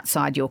 that's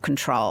outside your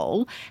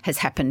control, has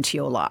happened to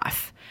your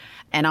life.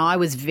 And I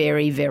was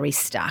very, very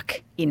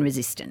stuck in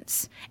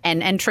resistance.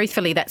 And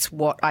truthfully, that's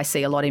what I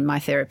see a lot in my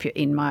therapy,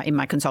 in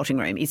my consulting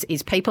room,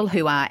 is people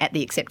who are at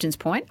the acceptance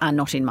point are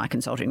not in my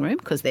consulting room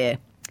because they're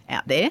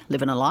out there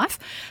living a life.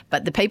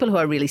 But the people who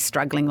are really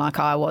struggling, like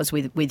I was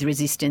with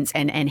resistance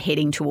and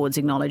heading towards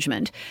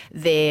acknowledgement,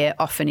 they're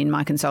often in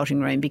my consulting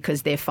room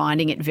because they're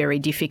finding it very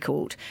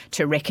difficult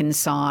to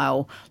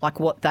reconcile like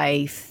what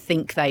they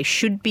think they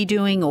should be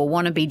doing or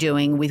want to be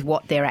doing with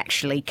what they're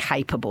actually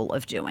capable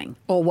of doing.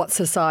 Or what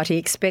society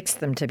expects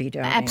them to be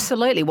doing.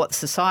 Absolutely. What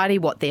society,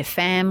 what their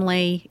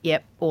family,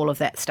 yep, all of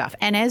that stuff.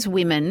 And as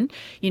women,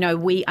 you know,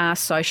 we are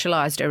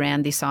socialised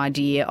around this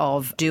idea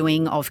of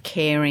doing, of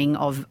caring,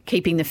 of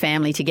keeping the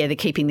family together,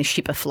 keeping the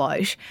ship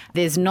afloat.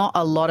 There's not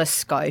a lot of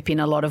scope in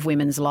a lot of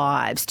women's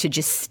lives to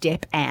just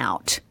step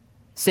out.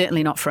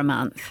 Certainly not for a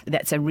month.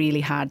 That's a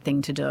really hard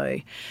thing to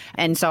do.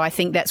 And so I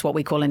think that's what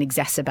we call an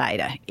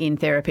exacerbator. In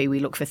therapy, we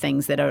look for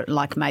things that are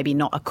like maybe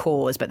not a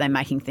cause, but they're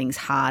making things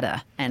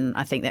harder. And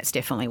I think that's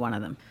definitely one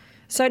of them.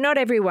 So not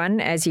everyone,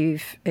 as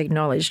you've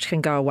acknowledged,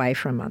 can go away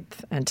for a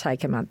month and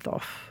take a month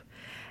off.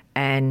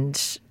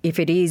 And if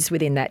it is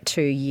within that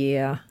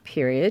 2-year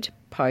period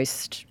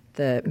post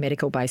the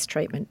medical-based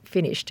treatment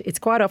finished, it's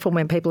quite often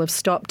when people have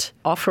stopped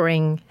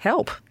offering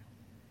help.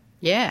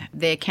 Yeah,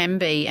 there can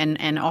be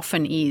and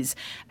often is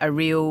a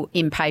real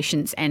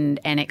impatience and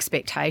an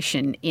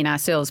expectation in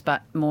ourselves,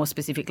 but more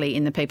specifically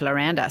in the people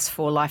around us,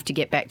 for life to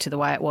get back to the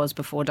way it was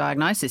before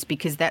diagnosis,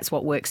 because that's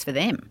what works for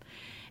them.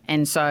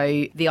 And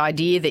so the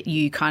idea that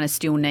you kind of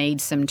still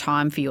need some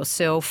time for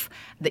yourself,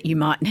 that you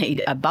might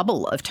need a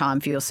bubble of time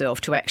for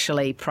yourself to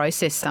actually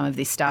process some of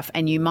this stuff,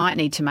 and you might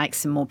need to make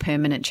some more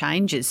permanent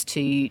changes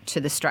to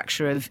the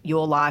structure of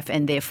your life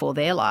and therefore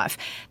their life,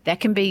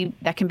 that can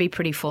be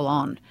pretty full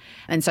on.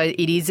 And so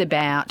it is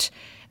about,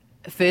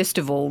 first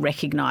of all,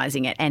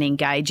 recognising it and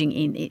engaging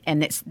in it,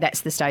 and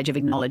that's the stage of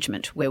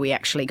acknowledgement where we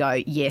actually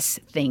go, yes,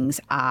 things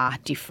are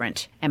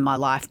different and my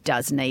life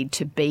does need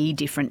to be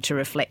different to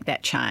reflect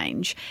that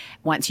change.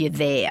 Once you're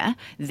there,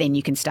 then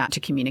you can start to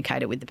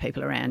communicate it with the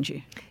people around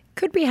you.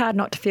 Could be hard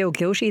not to feel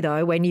guilty,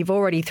 though, when you've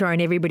already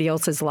thrown everybody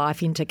else's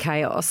life into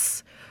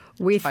chaos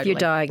with your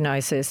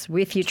diagnosis,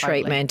 with your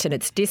treatment, and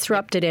it's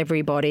disrupted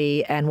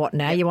everybody. And what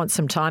now? Yep. You want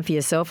some time for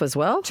yourself as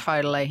well?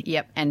 Totally,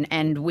 yep.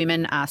 And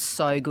women are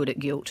so good at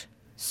guilt.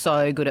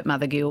 So good at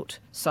mother guilt,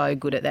 so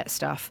good at that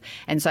stuff.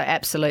 And so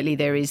absolutely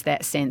there is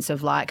that sense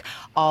of like,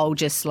 I'll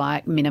just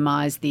like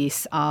minimise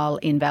this, I'll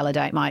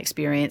invalidate my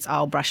experience,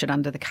 I'll brush it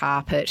under the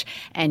carpet,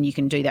 and you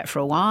can do that for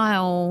a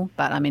while.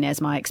 But I mean, as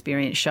my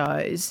experience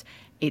shows,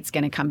 it's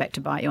going to come back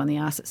to bite you on the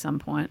arse at some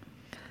point.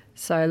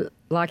 So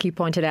like you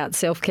pointed out,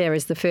 self-care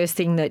is the first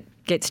thing that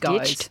gets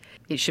ditched.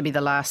 It should be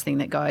the last thing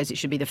that goes. It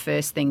should be the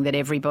first thing that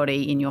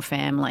everybody in your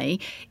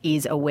family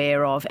is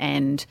aware of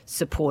and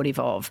supportive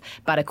of.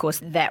 But, of course,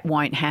 that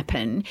won't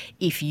happen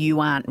if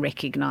you aren't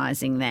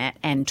recognising that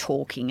and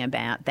talking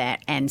about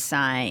that and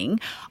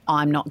saying,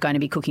 I'm not going to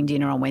be cooking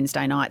dinner on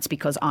Wednesday nights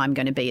because I'm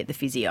going to be at the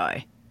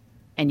physio.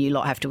 And you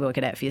lot have to work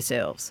it out for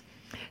yourselves.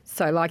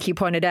 So like you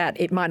pointed out,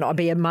 it might not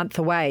be a month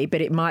away, but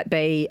it might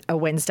be a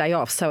Wednesday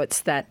off. So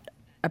it's that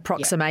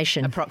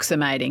approximation.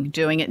 Approximating,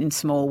 doing it in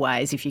small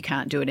ways if you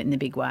can't do it in the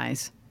big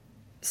ways.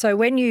 So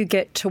when you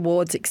get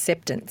towards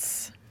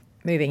acceptance,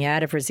 moving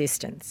out of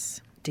resistance,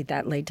 did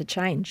that lead to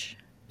change?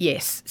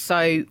 Yes.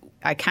 So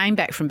I came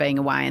back from being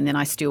away and then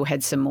I still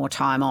had some more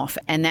time off.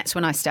 And that's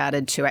when I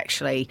started to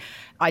actually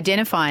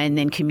identify and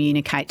then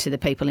communicate to the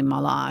people in my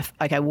life,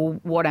 okay, well,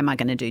 what am I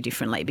going to do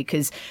differently?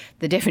 Because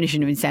the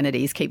definition of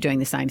insanity is keep doing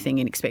the same thing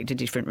and expect a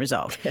different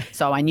result.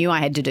 So I knew I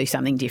had to do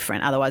something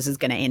different. Otherwise, I was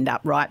going to end up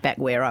right back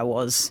where I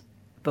was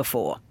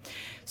before.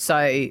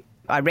 So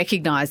I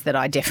recognised that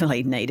I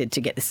definitely needed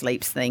to get the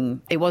sleeps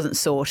thing. It wasn't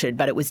sorted,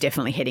 but it was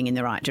definitely heading in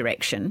the right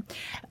direction.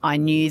 I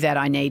knew that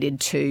I needed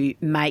to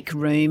make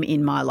room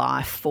in my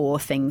life for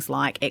things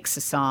like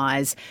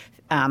exercise,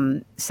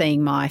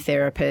 seeing my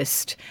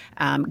therapist,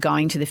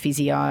 going to the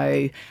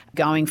physio,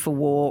 going for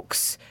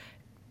walks,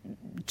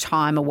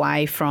 time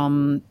away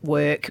from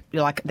work,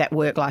 like that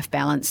work-life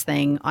balance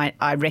thing.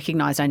 I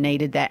recognised I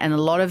needed that, and a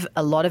lot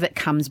of it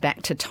comes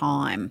back to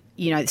time.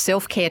 You know,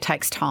 self-care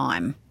takes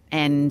time,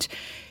 and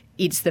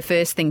it's the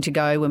first thing to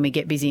go when we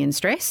get busy and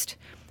stressed.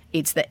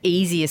 It's the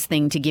easiest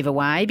thing to give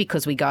away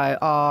because we go,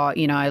 oh,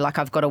 you know, like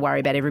I've got to worry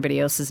about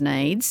everybody else's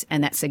needs.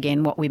 And that's,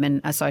 again, what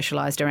women are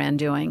socialised around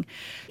doing.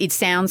 It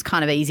sounds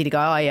kind of easy to go,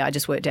 oh, yeah, I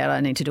just worked out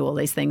I need to do all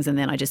these things and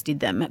then I just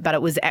did them. But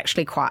it was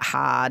actually quite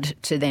hard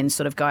to then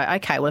sort of go,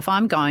 okay, well, if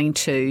I'm going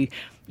to,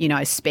 you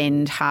know,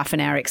 spend half an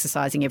hour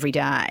exercising every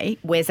day,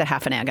 where's that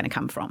half an hour going to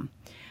come from?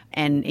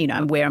 And, you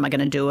know, where am I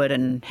going to do it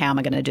and how am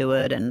I going to do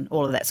it and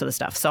all of that sort of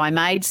stuff. So I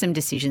made some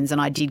decisions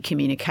and I did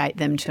communicate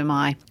them to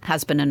my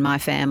husband and my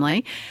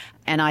family.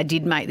 And I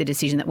did make the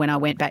decision that when I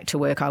went back to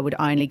work, I would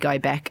only go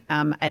back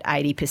at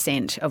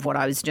 80% of what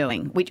I was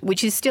doing,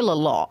 which is still a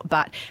lot,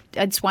 but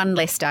it's one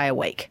less day a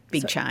week.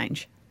 Big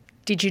change.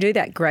 Did you do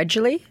that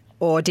gradually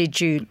or did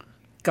you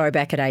go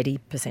back at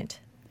 80%?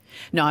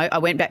 No, I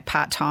went back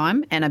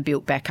part-time and I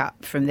built back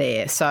up from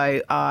there.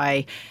 So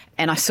I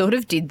sort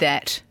of did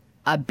that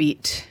a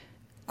bit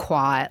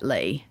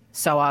quietly.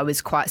 So I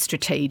was quite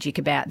strategic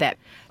about that.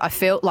 I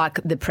felt like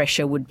the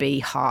pressure would be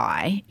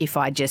high if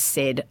I just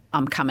said,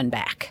 I'm coming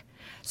back.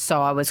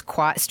 So I was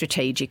quite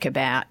strategic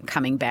about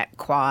coming back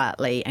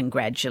quietly and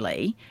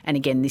gradually. And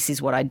again, this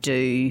is what I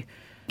do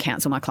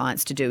counsel my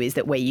clients to do, is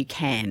that where you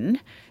can,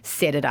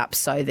 set it up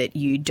so that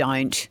you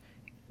don't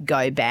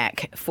go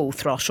back full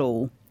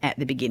throttle at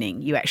the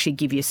beginning. You actually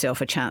give yourself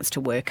a chance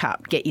to work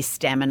up, get your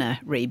stamina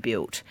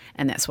rebuilt.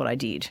 And that's what I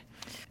did.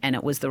 And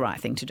it was the right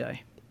thing to do.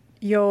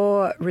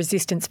 Your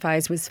resistance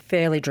phase was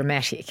fairly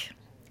dramatic.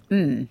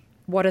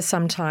 What are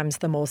sometimes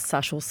the more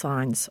subtle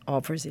signs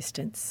of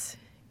resistance?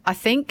 I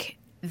think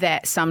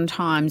that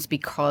sometimes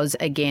because,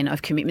 again,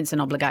 of commitments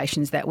and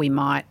obligations that we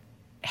might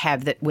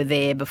have that were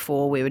there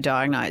before we were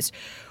diagnosed,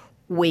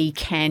 we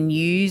can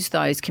use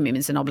those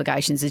commitments and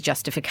obligations as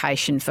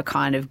justification for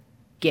kind of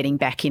getting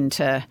back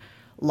into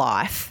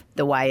life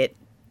the way it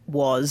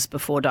was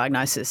before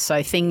diagnosis.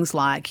 So things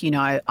like,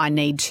 I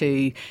need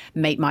to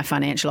meet my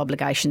financial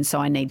obligations, so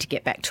I need to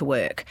get back to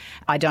work.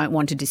 I don't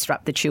want to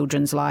disrupt the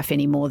children's life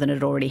any more than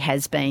it already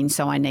has been,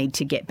 so I need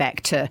to get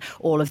back to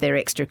all of their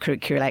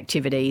extracurricular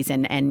activities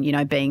and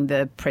being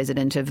the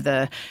president of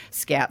the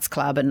Scouts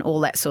Club and all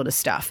that sort of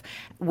stuff.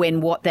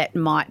 When what that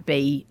might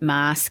be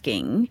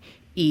masking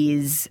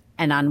is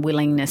an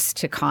unwillingness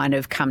to kind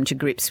of come to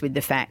grips with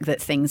the fact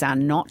that things are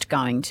not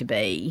going to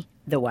be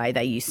the way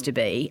they used to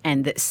be,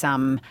 and that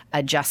some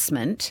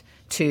adjustment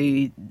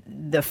to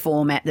the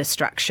format, the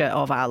structure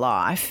of our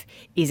life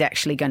is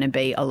actually going to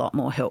be a lot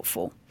more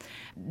helpful.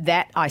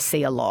 That I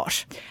see a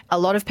lot. A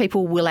lot of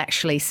people will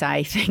actually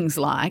say things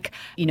like,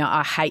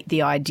 I hate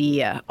the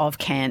idea of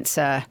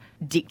cancer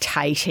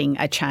dictating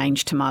a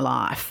change to my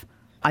life.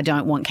 I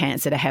don't want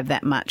cancer to have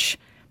that much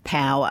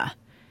power.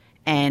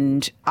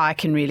 And I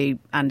can really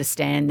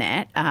understand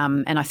that.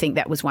 And I think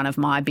that was one of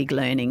my big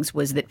learnings,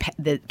 was that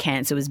the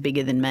cancer was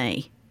bigger than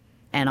me.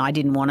 And I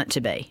didn't want it to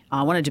be.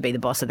 I wanted to be the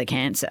boss of the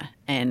cancer,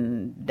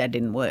 and that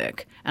didn't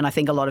work. And I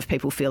think a lot of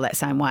people feel that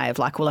same way of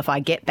like, well, if I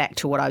get back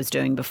to what I was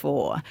doing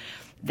before,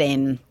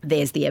 then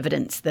there's the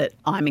evidence that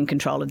I'm in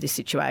control of this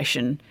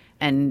situation,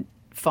 and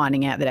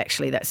finding out that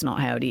actually that's not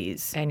how it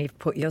is. And you've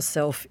put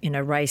yourself in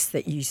a race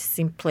that you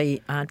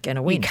simply aren't going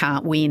to win. You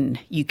can't win.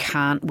 You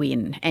can't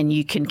win. And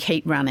you can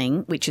keep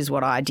running, which is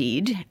what I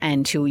did,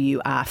 until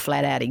you are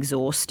flat out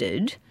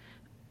exhausted.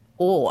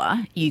 Or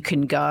you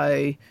can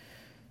go,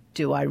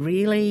 do I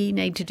really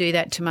need to do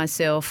that to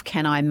myself?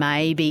 Can I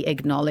maybe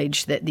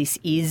acknowledge that this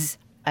is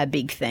a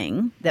big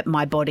thing, that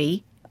my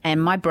body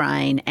and my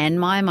brain and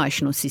my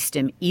emotional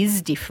system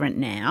is different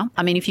now?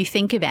 I mean, if you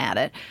think about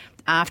it,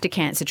 after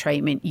cancer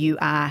treatment, you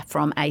are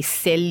from a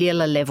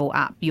cellular level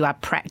up. You are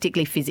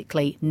practically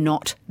physically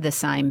not the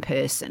same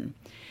person.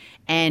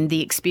 And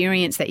the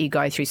experience that you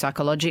go through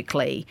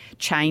psychologically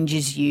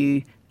changes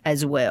you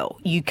as well.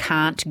 You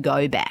can't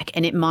go back.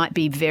 And it might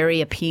be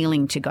very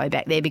appealing to go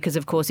back there because,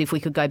 of course, if we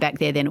could go back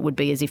there, then it would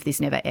be as if this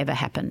never, ever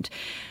happened.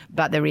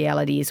 But the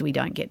reality is we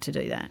don't get to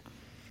do that.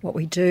 What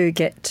we do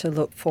get to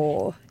look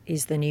for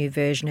is the new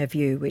version of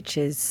you, which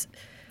is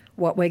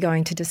what we're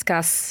going to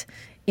discuss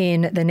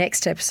in the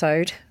next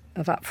episode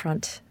of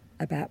Upfront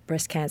About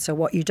Breast Cancer,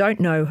 What You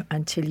Don't Know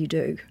Until You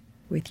Do,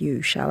 with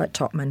you, Charlotte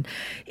Topman.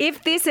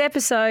 If this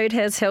episode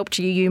has helped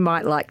you, you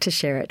might like to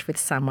share it with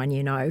someone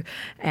you know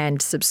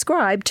and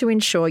subscribe to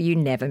ensure you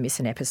never miss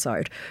an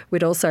episode.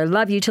 We'd also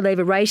love you to leave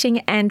a rating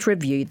and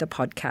review the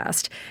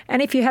podcast.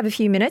 And if you have a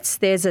few minutes,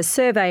 there's a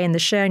survey in the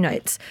show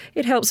notes.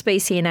 It helps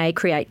BCNA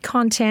create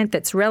content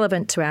that's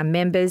relevant to our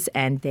members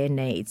and their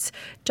needs.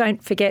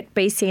 Don't forget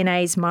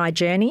BCNA's My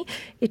Journey.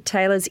 It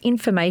tailors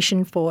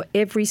information for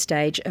every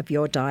stage of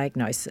your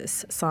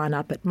diagnosis. Sign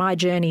up at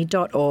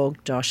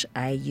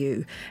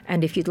myjourney.org.au.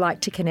 And if you'd like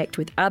to connect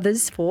with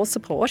others for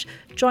support,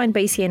 join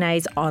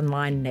BCNA's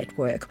online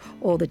network.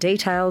 All the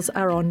details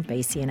are on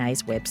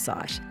BCNA's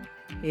website.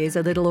 Here's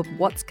a little of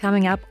what's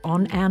coming up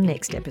on our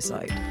next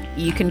episode.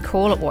 You can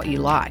call it what you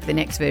like, the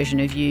next version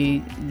of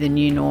you, the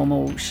new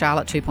normal,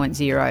 Charlotte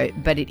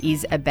 2.0, but it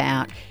is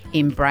about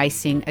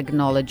embracing,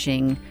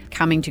 acknowledging,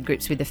 coming to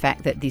grips with the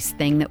fact that this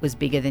thing that was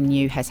bigger than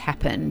you has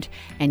happened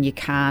and you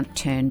can't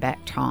turn back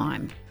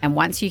time. And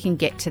once you can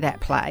get to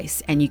that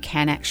place and you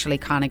can actually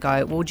kind of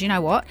go, well, do you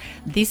know what?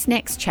 This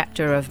next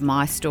chapter of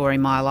my story,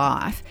 my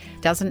life,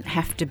 doesn't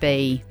have to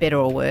be better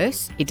or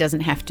worse. It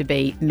doesn't have to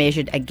be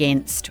measured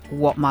against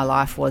what my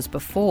life was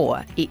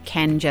before. It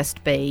can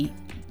just be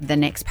the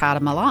next part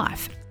of my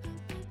life.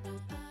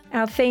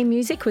 Our theme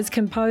music was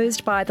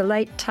composed by the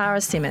late Tara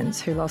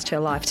Simmons, who lost her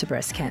life to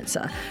breast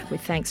cancer,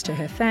 with thanks to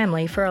her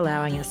family for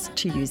allowing us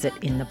to use it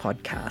in the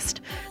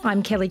podcast.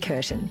 I'm Kelly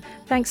Curtin.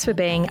 Thanks for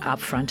being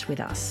upfront with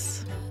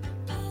us.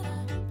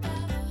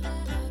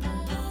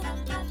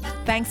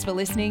 Thanks for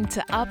listening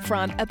to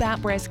Upfront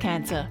About Breast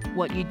Cancer,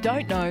 What You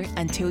Don't Know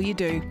Until You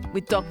Do,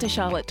 with Dr.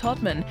 Charlotte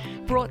Topman,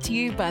 brought to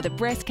you by the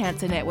Breast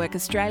Cancer Network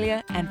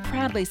Australia and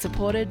proudly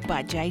supported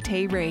by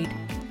JT Reid.